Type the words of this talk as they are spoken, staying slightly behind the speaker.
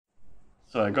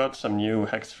So I got some new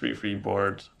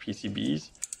hex33.board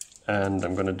PCBs, and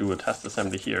I'm going to do a test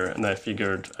assembly here, and I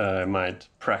figured I might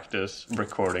practice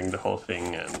recording the whole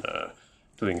thing and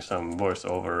doing some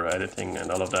voiceover editing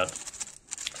and all of that.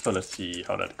 So let's see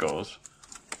how that goes.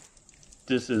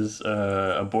 This is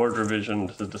a board revision.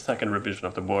 This is the second revision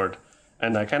of the board,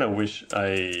 and I kind of wish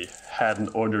I hadn't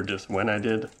ordered this when I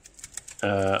did.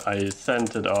 I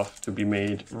sent it off to be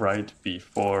made right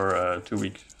before 2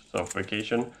 weeks of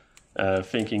vacation,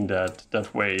 thinking that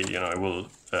that way, it will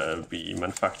be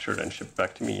manufactured and shipped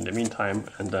back to me in the meantime,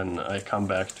 and then I come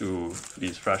back to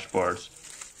these fresh boards.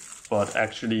 But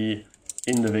actually,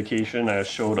 in the vacation, I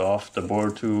showed off the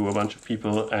board to a bunch of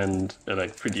people, and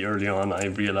like pretty early on, I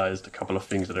realized a couple of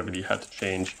things that I really had to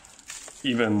change.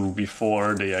 Even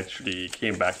before they actually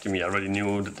came back to me, I already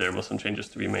knew that there were some changes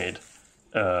to be made.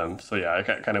 So yeah, I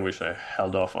kind of wish I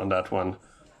held off on that one.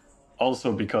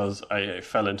 Also because I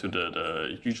fell into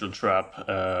the usual trap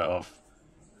of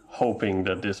hoping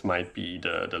that this might be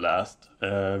the last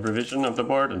revision of the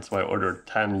board, and so I ordered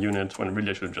 10 units when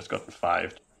really I should have just gotten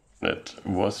 5. That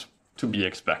was to be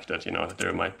expected, that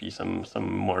there might be some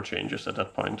more changes at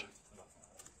that point.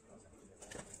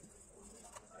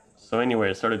 So anyway,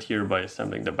 I started here by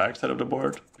assembling the backside of the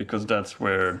board, because that's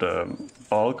where the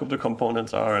bulk of the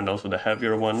components are and also the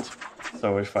heavier ones.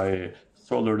 So if I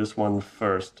solder this one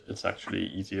first, it's actually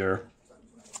easier,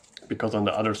 because on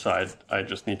the other side, I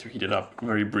just need to heat it up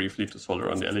very briefly to solder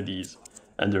on the LEDs,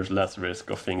 and there's less risk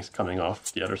of things coming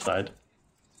off the other side.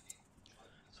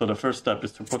 So the first step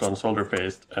is to put on solder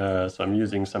paste. So I'm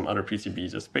using some other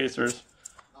PCBs as spacers,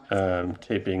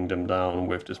 taping them down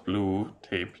with this blue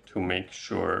tape to make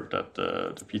sure that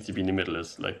the PCB in the middle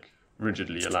is like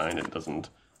rigidly aligned and doesn't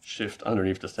shift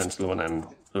underneath the stencil when I'm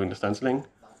doing the stenciling.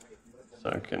 So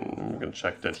I'm going to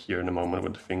check that here in a moment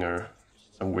with the finger,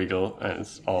 some wiggle, and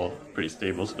it's all pretty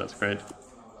stable, so that's great.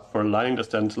 For aligning the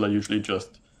stencil, I usually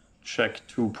just check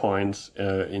 2 points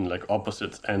in like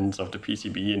opposite ends of the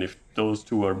PCB, and if those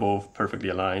two are both perfectly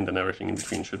aligned, then everything in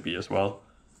between should be as well.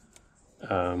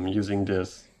 Using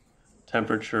this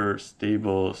temperature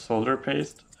stable solder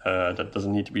paste that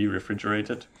doesn't need to be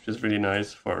refrigerated, which is really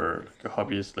nice for a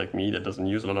hobbyist like me that doesn't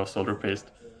use a lot of solder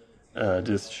paste.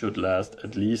 This should last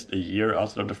at least a year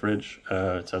outside of the fridge.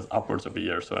 It says upwards of a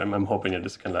year, so I'm hoping that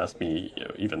this can last me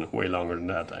even way longer than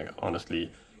that,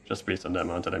 honestly, just based on the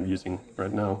amount that I'm using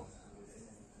right now.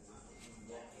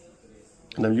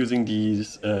 And I'm using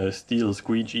these steel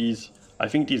squeegees. I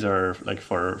think these are like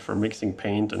for mixing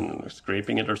paint and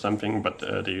scraping it or something, but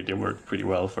they work pretty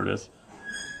well for this.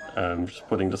 Just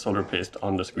putting the solder paste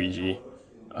on the squeegee,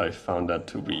 I found that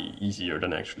to be easier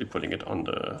than actually putting it on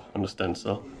the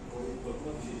stencil.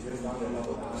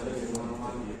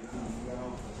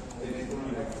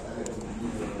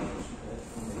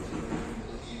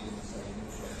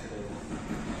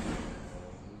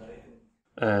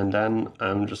 And then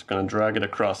I'm just going to drag it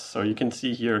across. So you can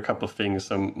see here a couple of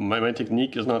things. My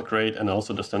technique is not great, and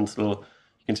also the stencil,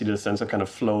 you can see the stencil kind of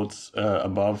floats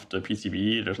above the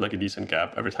PCB. There's like a decent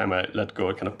gap. Every time I let go,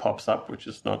 it kind of pops up, which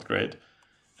is not great.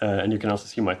 And you can also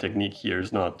see my technique here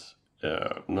is not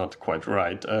quite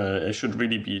right. I should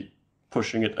really be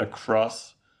pushing it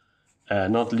across,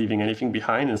 not leaving anything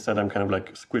behind. Instead, I'm kind of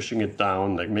like squishing it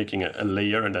down, like making a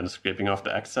layer and then scraping off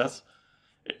the excess.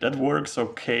 That works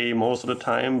okay most of the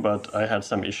time, but I had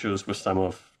some issues with some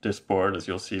of this board, as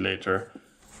you'll see later.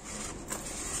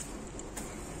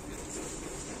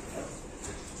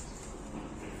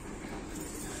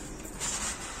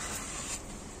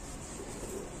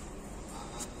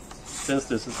 Since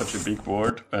this is such a big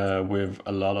board with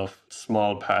a lot of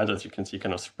small pads, as you can see,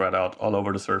 kind of spread out all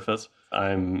over the surface,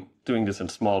 I'm doing this in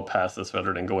small passes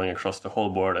rather than going across the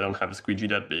whole board. I don't have a squeegee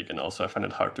that big, and also I find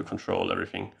it hard to control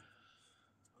everything.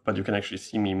 But you can actually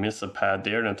see me miss a pad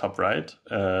there in the top right,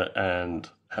 and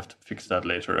have to fix that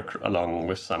later along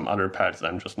with some other pads that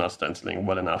I'm just not stenciling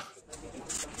well enough.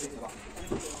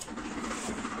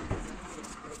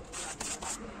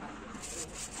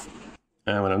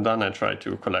 And when I'm done, I try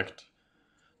to collect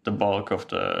the bulk of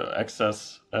the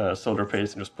excess solder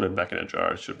paste and just put it back in a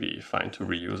jar. It should be fine to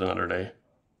reuse another day.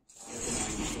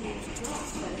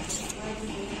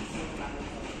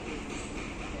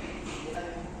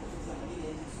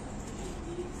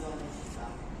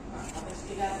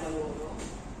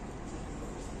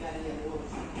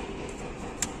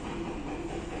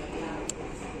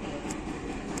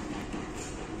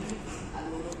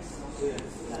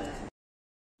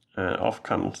 Off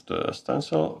comes the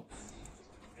stencil,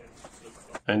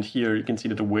 and here you can see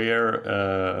that the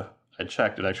wear, I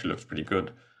checked, it actually looks pretty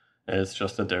good. It's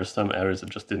just that there's some areas that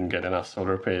just didn't get enough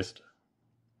solder paste.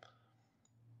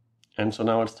 And so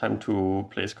now it's time to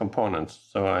place components.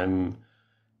 So I'm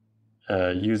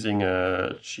using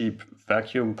a cheap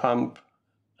vacuum pump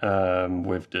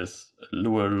with this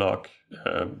lure lock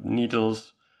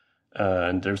needles.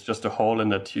 And there's just a hole in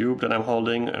the tube that I'm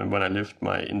holding. And when I lift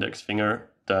my index finger,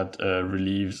 that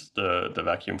relieves the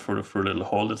vacuum through a little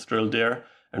hole that's drilled there.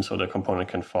 And so the component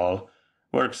can fall.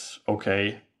 Works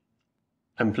okay.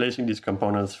 I'm placing these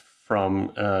components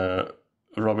from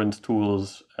Robin's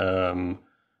Tools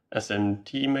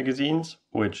SMT magazines,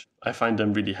 which I find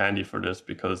them really handy for this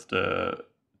because the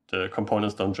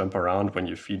components don't jump around when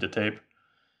you feed the tape,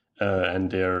 and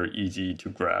they're easy to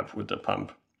grab with the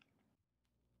pump.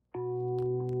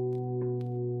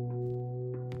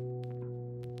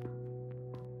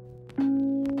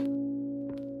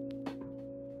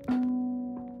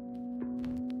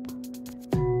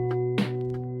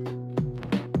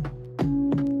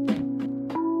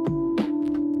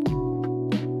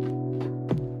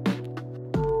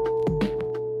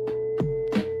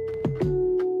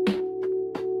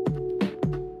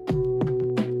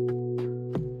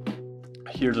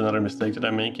 Here's another mistake that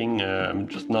I'm making. I'm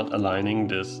just not aligning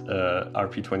this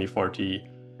RP2040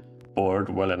 board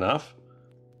well enough.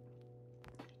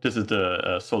 This is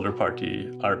the Solder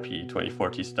Party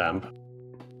RP2040 stamp.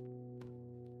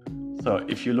 So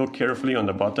if you look carefully on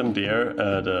the bottom there,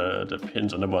 the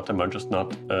pins on the bottom are just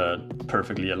not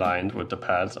perfectly aligned with the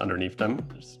pads underneath them.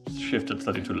 It's shifted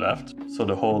slightly to the left. So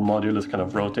the whole module is kind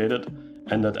of rotated.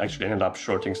 And that actually ended up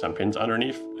shorting some pins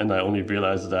underneath. And I only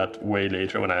realized that way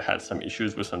later when I had some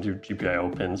issues with some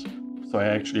GPIO pins. So I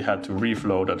actually had to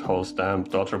reflow that whole stamp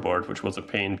daughter board, which was a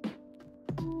pain.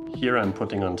 Here I'm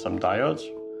putting on some diodes.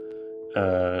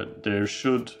 There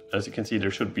should, as you can see,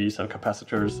 there should be some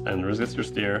capacitors and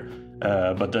resistors there.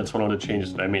 But that's one of the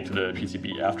changes that I made to the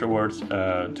PCB afterwards,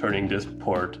 turning this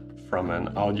port from an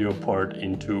audio port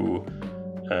into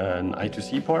an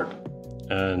I2C port.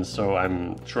 And so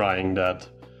I'm trying that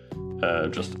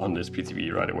just on this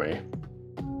PCB right away.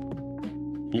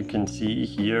 You can see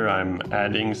here I'm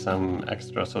adding some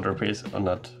extra solder paste on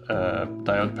that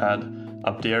diode pad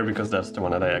up there because that's the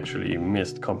one that I actually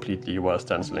missed completely while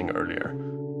stenciling earlier.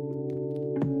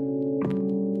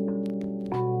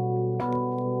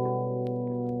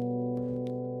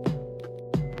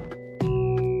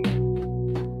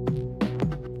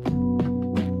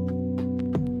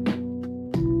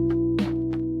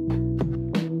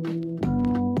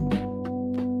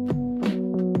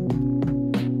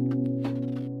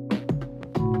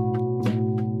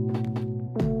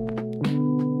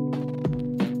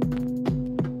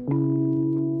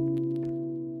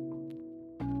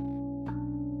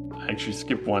 I actually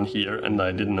skipped one here and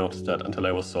I didn't notice that until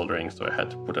I was soldering, so I had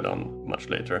to put it on much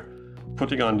later.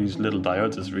 Putting on these little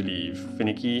diodes is really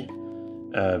finicky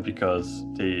because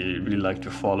they really like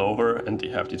to fall over and they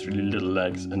have these really little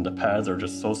legs and the pads are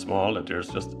just so small that there's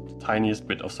just the tiniest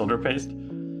bit of solder paste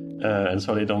and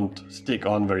so they don't stick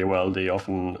on very well. They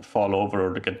often fall over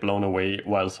or they get blown away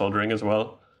while soldering as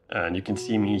well. And you can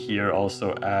see me here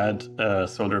also add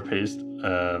solder paste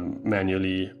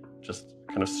manually, just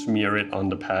kind of smear it on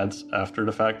the pads after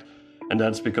the fact. And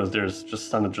that's because there's just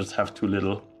some that just have too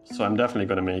little. So I'm definitely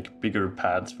going to make bigger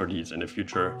pads for these in the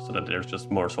future so that there's just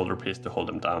more solder paste to hold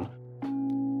them down.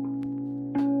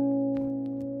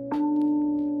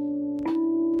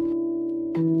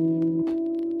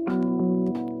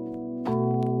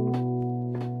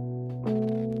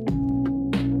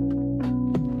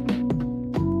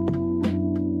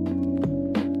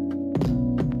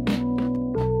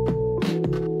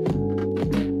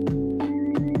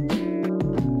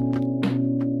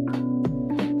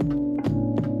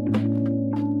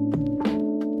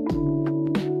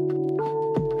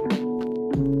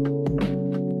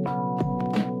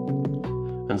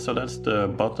 So that's the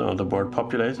bottom of the board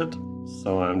populated.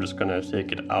 So I'm just gonna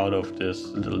take it out of this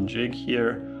little jig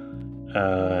here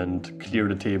and clear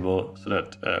the table so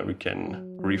that we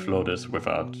can reflow this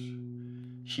without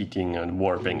heating and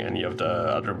warping any of the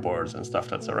other boards and stuff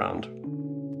that's around.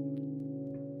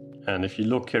 And if you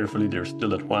look carefully, there's still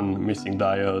that one missing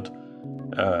diode.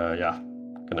 Yeah,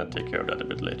 gonna take care of that a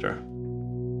bit later.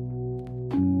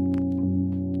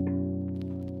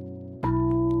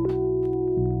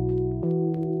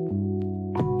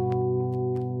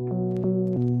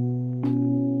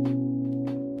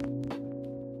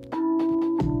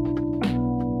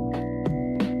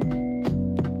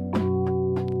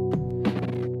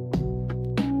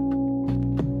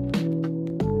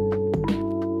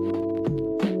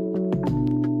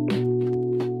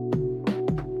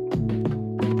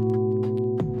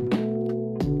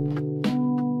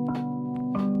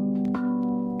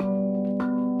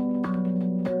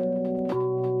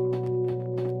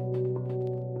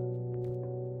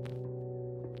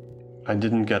 I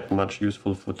didn't get much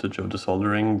useful footage of the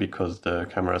soldering because the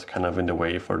camera is kind of in the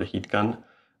way for the heat gun,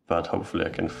 but hopefully I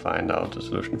can find out a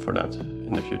solution for that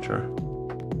in the future.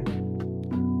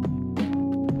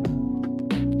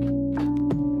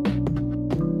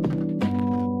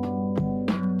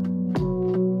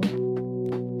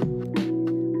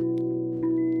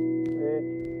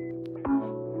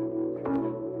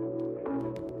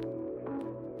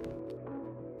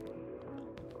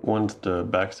 Once the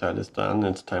backside is done,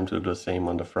 it's time to do the same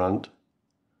on the front.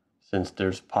 Since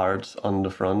there's parts on the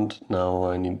front, now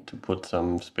I need to put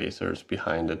some spacers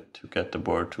behind it to get the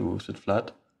board to sit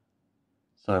flat.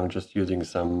 So I'm just using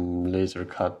some laser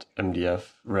cut MDF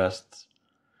rests,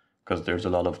 because there's a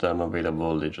lot of them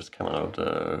available. They just come out of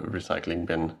the recycling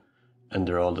bin and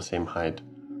they're all the same height.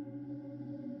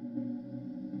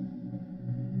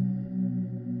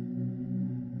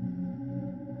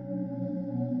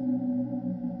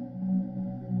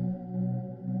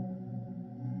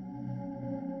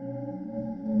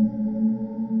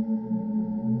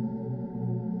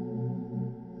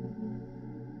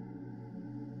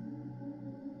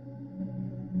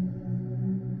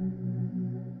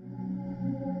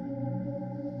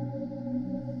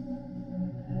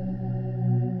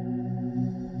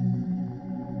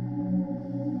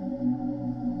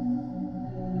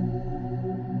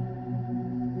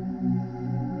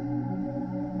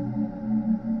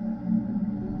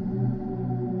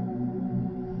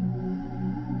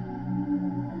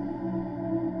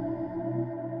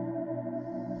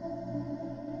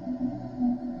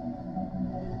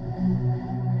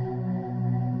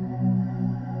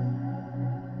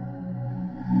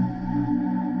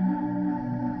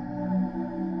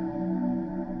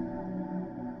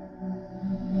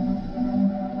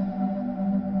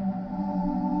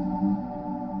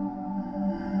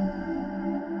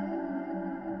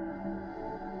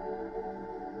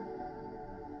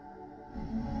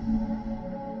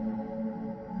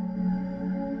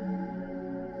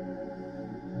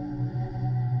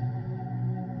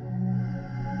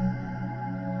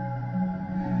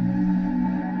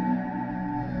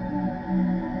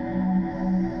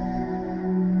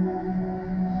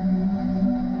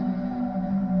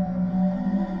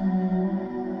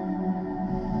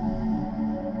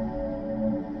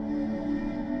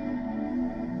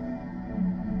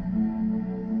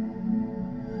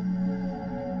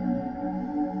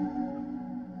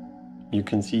 You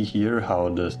can see here how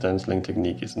the stenciling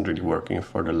technique isn't really working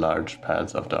for the large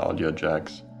pads of the audio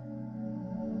jacks.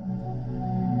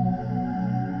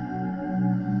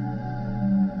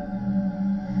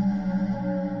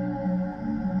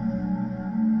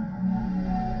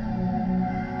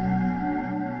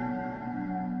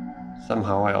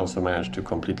 Somehow I also managed to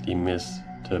completely miss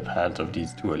the pads of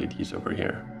these two LEDs over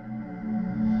here.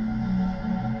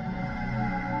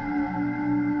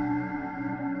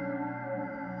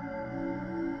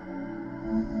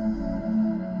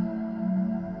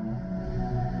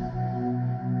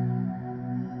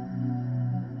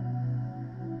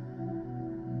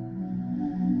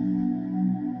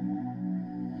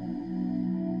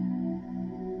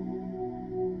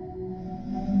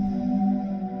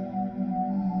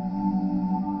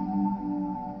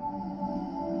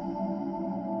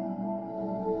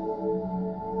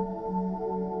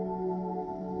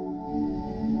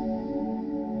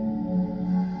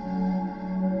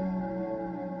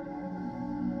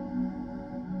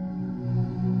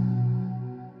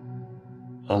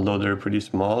 Although they're pretty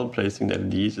small, placing the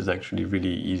LEDs is actually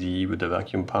really easy with the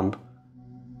vacuum pump.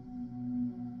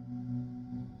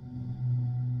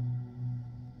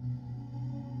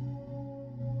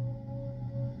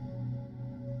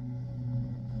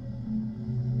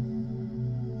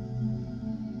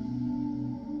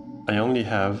 I only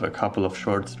have a couple of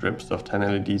short strips of 10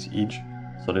 LEDs each,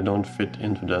 so they don't fit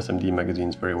into the SMD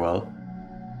magazines very well.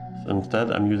 So instead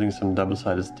I'm using some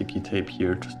double-sided sticky tape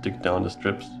here to stick down the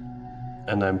strips.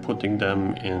 And I'm putting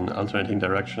them in alternating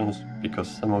directions because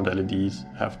some of the LEDs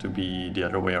have to be the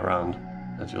other way around,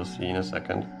 as you'll see in a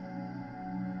second.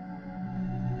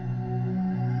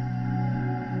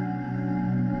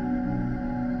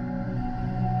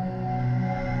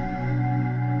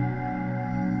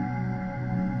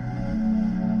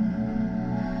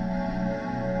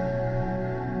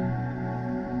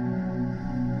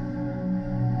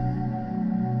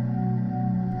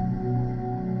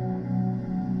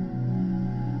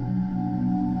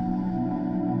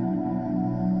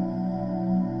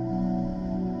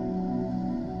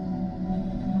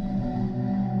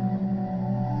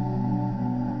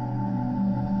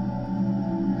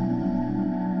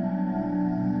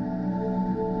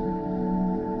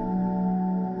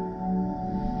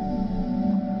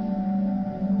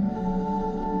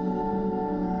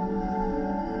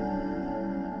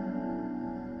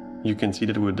 You can see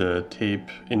that with the tape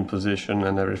in position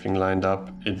and everything lined up,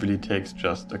 it really takes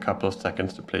just a couple of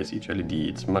seconds to place each LED.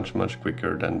 It's much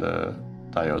quicker than the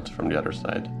diodes from the other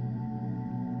side.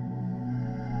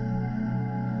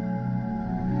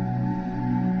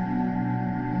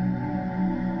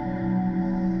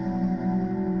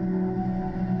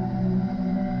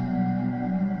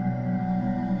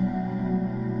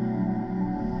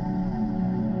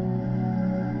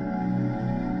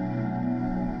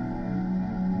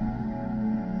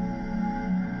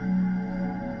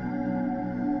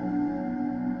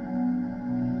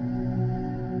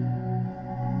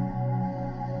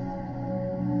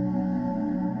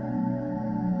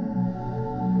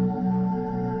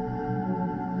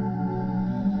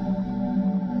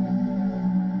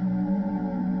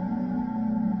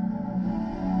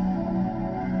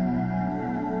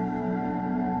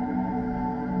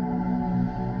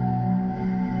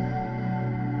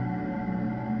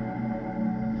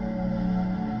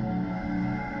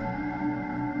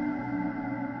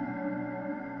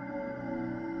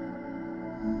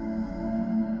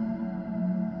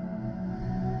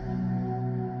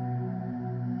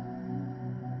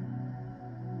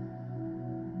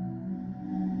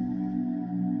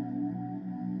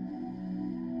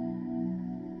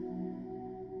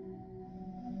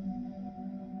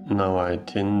 Now I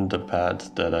tin the pads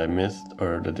that I missed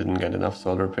or that didn't get enough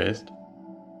solder paste.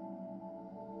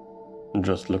 I'm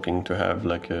just looking to have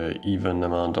like an even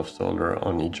amount of solder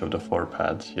on each of the 4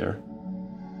 pads here.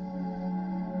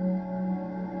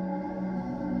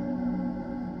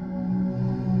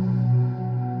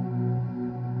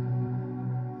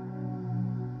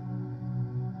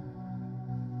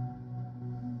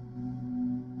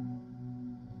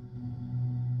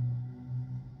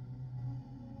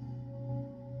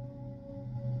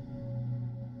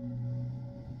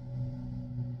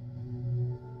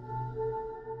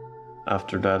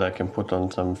 After that I can put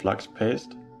on some flux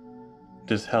paste.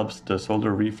 This helps the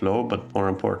solder reflow, but more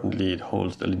importantly it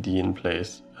holds the LED in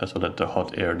place so that the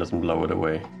hot air doesn't blow it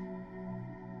away.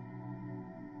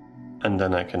 And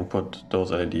then I can put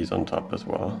those LEDs on top as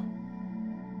well.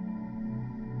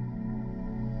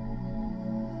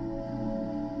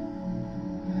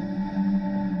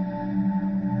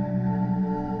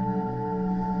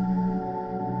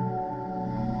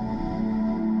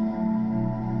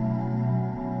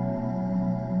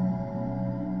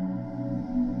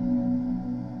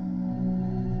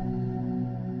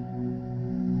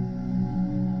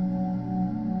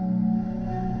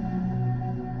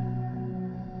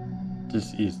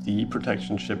 This ESD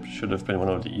protection chip should have been one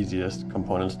of the easiest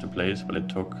components to place, but it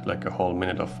took like a whole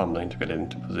minute of fumbling to get it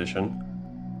into position.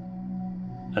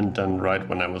 And then right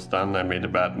when I was done, I made a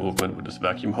bad movement with this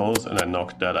vacuum hose and I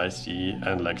knocked that IC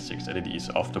and like 6 LEDs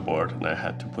off the board, and I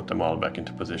had to put them all back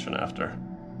into position after.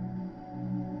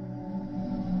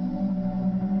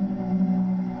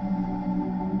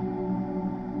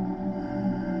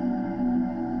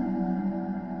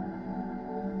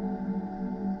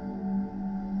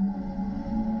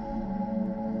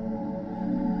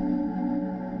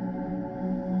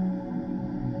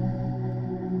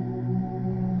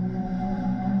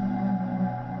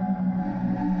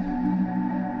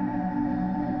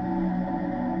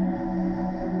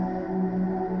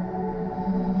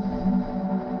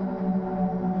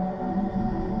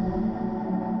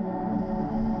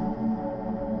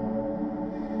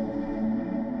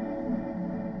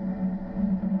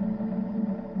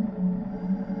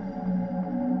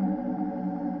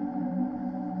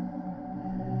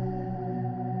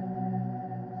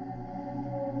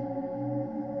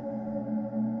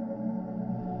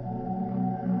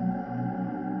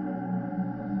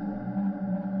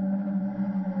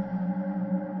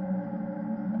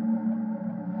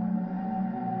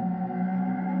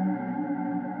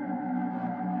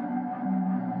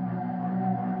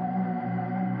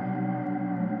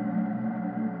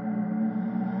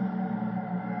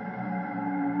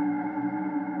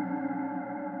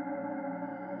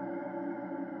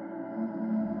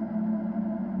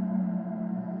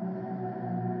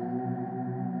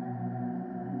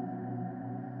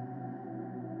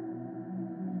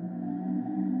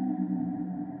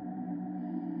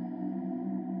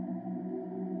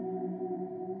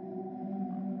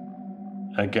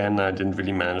 Again, I didn't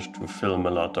really manage to film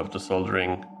a lot of the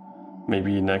soldering.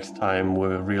 Maybe next time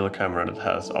with a real camera that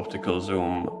has optical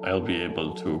zoom, I'll be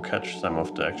able to catch some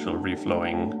of the actual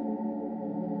reflowing.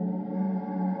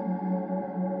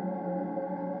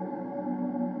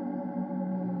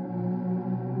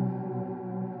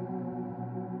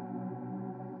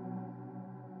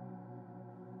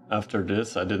 After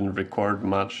this, I didn't record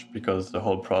much because the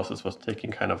whole process was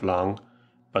taking kind of long.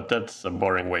 But that's a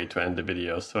boring way to end the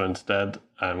video. So instead,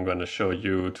 I'm going to show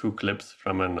you 2 clips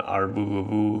from an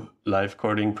RVVV live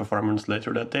coding performance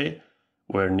later that day,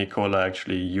 where Nicola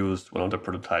actually used one of the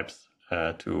prototypes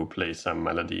to play some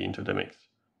melody into the mix.